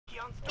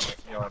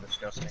You are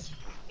disgusting.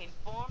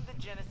 Inform the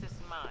Genesis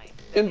mind.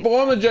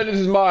 Inform the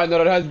Genesis mind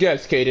that it has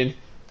guests, Caden.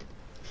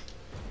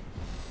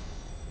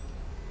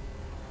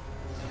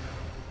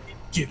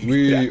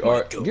 We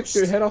are. Get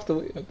your head off the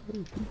way.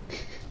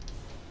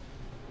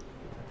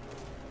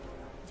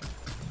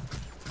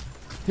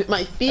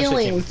 My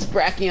feelings,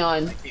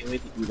 Brachion. I can't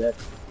wait to do that.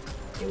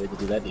 Can't wait to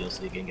do that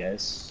DLC again,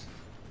 guys.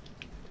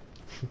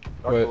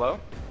 Dark Below?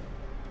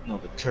 No,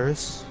 the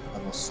Curse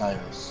of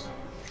Osiris.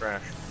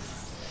 Trash.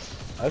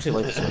 I actually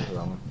like the story for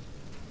that one.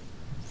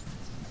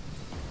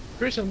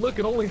 Christian, look,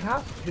 it only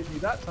half hit you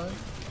that time.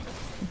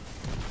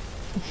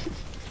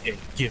 And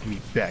give me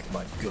back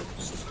my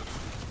ghost.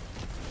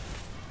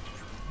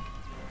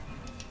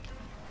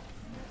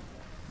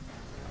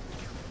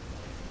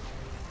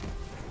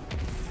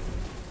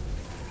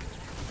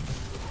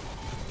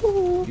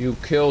 You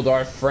killed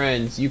our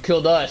friends. You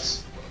killed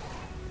us.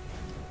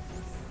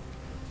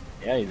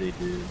 Yeah, they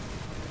do.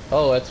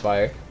 Oh, that's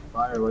fire.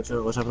 Fire, watch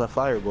out for that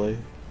fire, boy.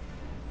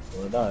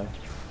 Or die.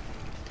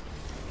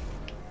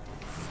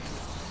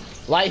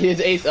 Light his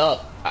ace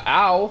up.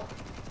 Ow.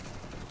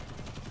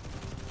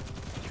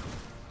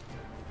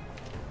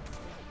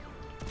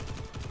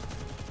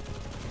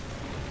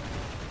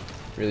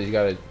 Really, you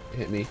gotta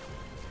hit me.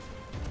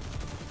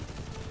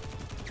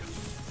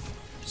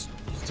 He's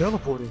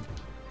teleporting.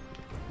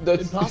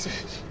 That's Impossible.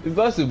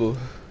 impossible.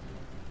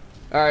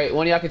 Alright,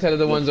 one of y'all can tether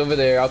the ones over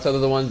there. I'll tether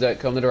the ones that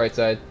come to the right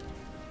side.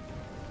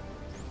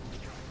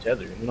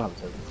 Tether? You don't have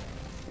a tether.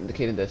 The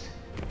Caden does.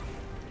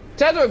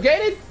 Tether him,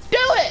 Caden! Do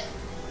it!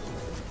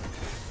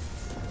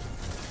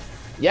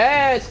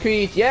 Yes,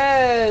 Creech,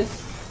 yes!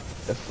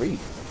 The freak.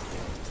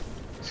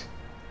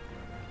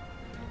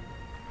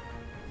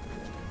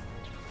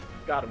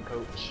 Got him,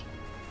 coach.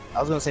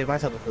 I was gonna save my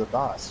tether for the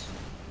boss.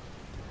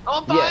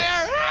 On fire!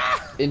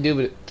 Yes.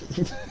 Indubitable.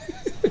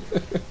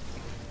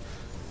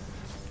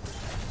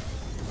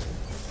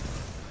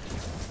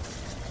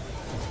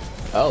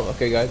 Oh,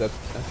 okay, guys, that's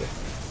it.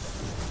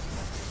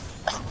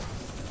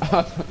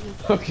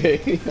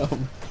 Okay.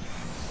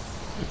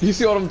 You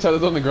see all them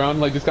tethers on the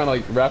ground, like just kind of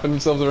like wrapping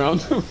themselves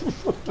around.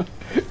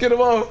 Get them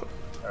off.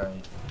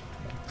 Alright.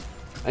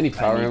 I need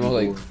power ammo.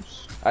 Like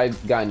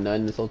I've got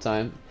none this whole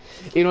time.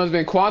 You know, there's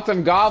been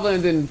quantum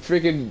goblins and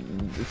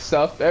freaking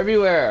stuff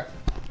everywhere.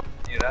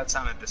 Yeah, that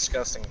sounded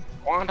disgusting.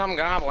 Quantum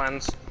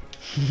goblins.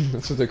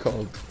 That's what they're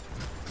called.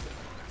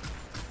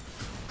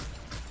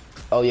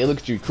 Oh yeah, look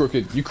at you,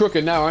 crooked. You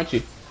crooked now, aren't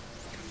you?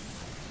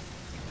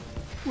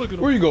 Look at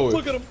him. Where you going?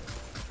 Look at him.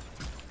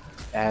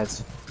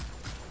 Ads.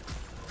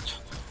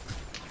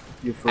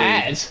 You're free.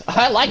 Ads.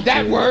 I like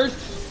that word.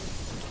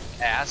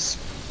 Ass.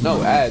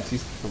 No ads.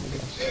 He's. Oh my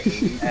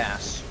gosh.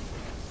 Ass.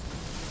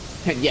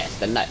 Yes,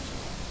 the nut.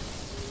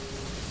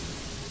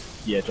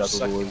 Yeah, drop the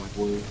Suck word, it.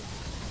 boy.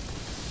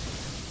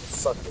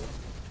 Suck it.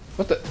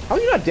 What the? How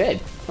are you not dead?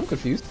 I'm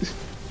confused.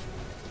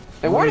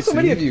 And why are so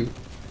many of you?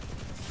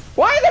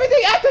 Why is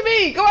everything after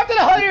me? Go after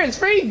the hunters,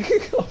 freak!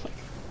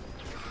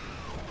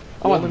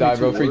 I'm about to die,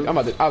 bro. Freak.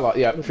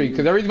 Yeah, freak.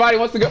 Because everybody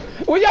wants to go.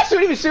 Well, y'all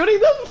shouldn't even shooting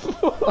them.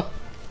 Oh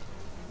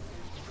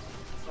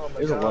my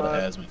There's God. a lot of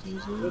ads with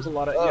these. There's a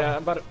lot of yeah.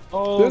 I'm about to.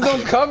 Oh. There's no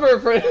cover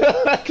for.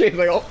 Kane's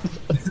like, oh.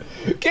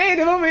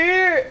 Caden, over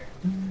here.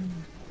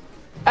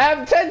 I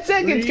have 10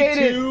 seconds, 3,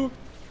 Caden. 2,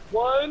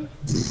 1.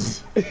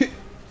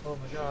 Oh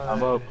my God.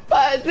 I'm up.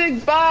 5,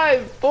 6,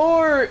 5,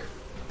 4,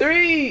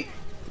 3,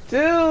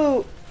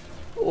 2,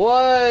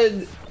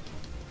 1.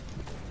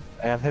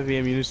 I have heavy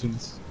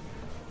ammunitions.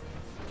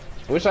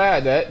 Wish I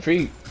had that.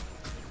 Freak.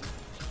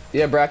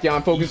 Yeah,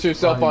 Brachion, focus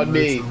yourself on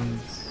me.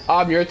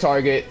 I'm your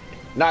target,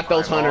 not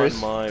those hunters.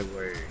 On my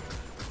way.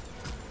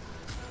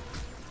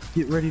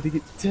 Get ready to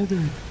get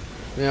tethered.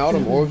 Man, all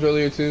them orbs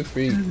earlier too.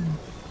 Freak.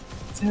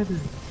 Tethered.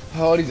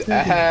 Oh, these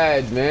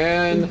ads,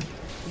 man.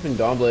 Even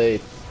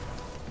Dawnblade.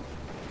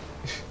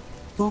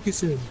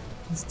 Focus him.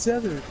 He's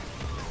tethered.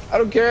 I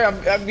don't care.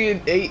 I'm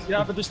getting 8.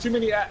 Yeah, but there's too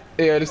many ads.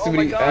 Yeah, there's too Oh my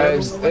many God,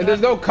 ads. And there's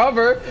no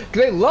cover.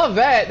 Cause they love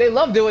that. They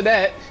love doing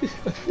that.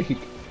 Freak.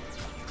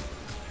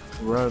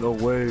 Run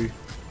away.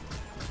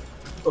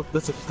 Oh,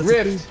 that's a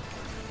Rift.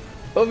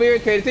 Over here,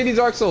 Kaden. Take these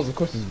Dark Souls. Of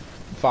course, there's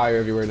fire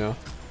everywhere now.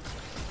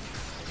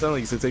 Sound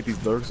like you said take these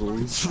Dark Souls.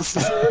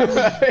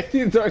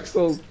 These Dark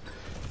Souls.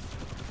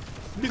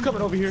 He's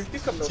coming over here.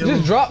 He's coming over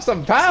Just drop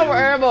some power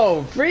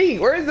ammo. Free.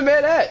 Where is the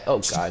man at? Oh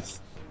God.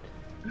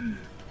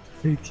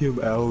 Take him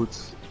out.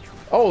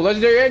 Oh,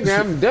 legendary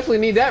engram. Definitely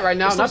need that right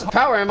now. There's Not some the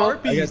power ammo.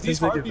 Harpies. I got 10 These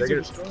seconds. harpies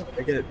are strong.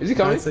 I get it. Is he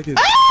coming? 9 seconds.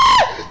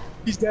 Ah!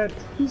 He's dead.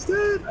 He's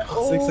dead.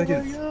 6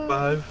 seconds.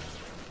 5,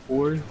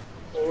 4,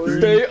 3.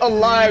 Stay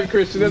alive,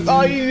 Christian. That's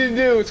all you need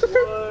to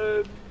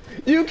do.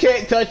 You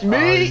can't touch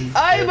me.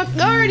 I am a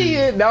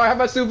guardian. Now I have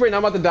my super and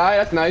I'm about to die.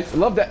 That's nice. I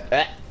love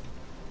that.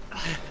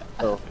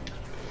 Oh.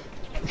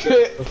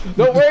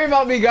 Don't worry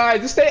about me,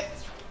 guys. Just stay.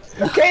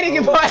 Kaden,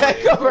 get by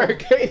that cover.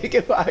 Kaden,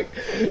 get by.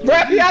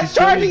 Brachiot's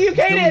charging you,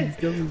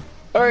 Kaden.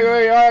 All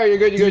right. You're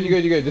good.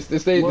 Just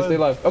stay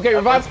alive. Okay,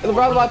 revive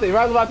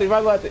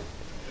Latte.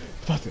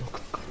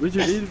 Where's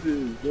your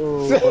invis?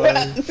 Oh,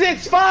 my.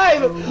 6,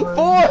 5, 4,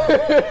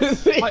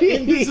 3, My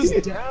invis is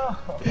down.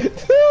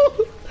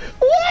 2,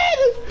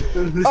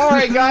 1. All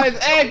right, guys,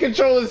 and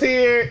control is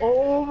here.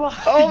 Oh my.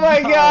 Oh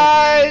my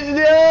God,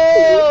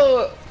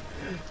 no!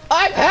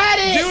 I've had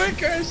it. Do it,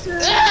 Kirsten.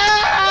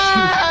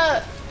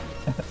 Ah!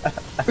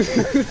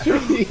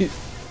 Jeez.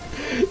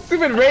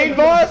 Stupid raid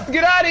boss,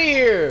 get out of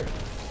here!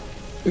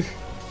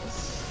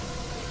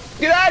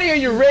 Get out of here,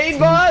 you raid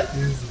boss! I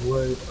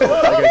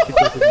gotta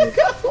keep up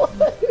with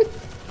me.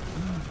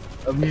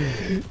 I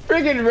mean,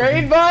 Freaking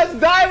raid boss,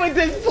 die with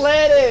this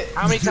planet!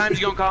 How many times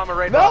you gonna call him a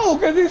raid No, boss?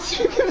 because it's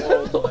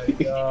freaking Oh my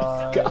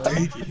God.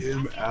 take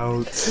him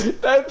out.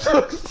 That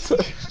took so...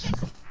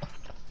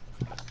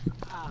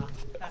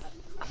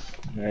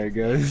 Alright,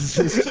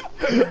 guys.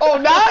 Oh,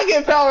 now I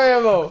get power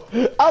ammo!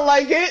 I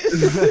like it!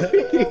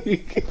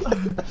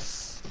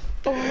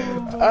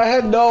 I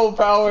had no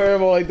power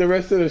ammo like the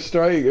rest of the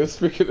strike. It was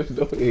freaking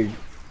annoying.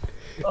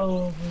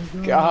 Oh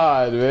my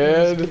God. God,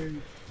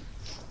 man.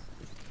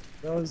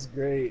 That was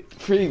great.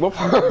 Tree, what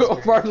part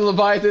of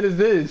Leviathan is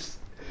this?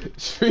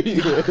 Tree.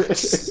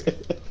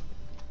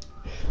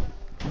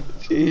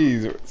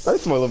 Jeez,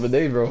 that's my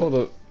lemonade, bro. Hold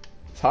up,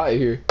 it's hot in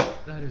here.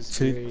 That is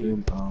Take great.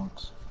 him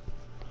out.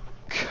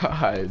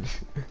 God.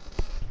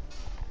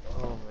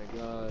 Oh my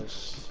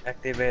gosh.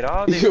 Activate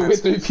all You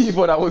with 3 defenses.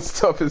 people, that was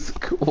tough as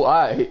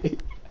why?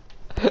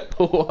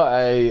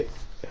 Why?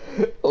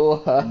 Engage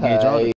all Why?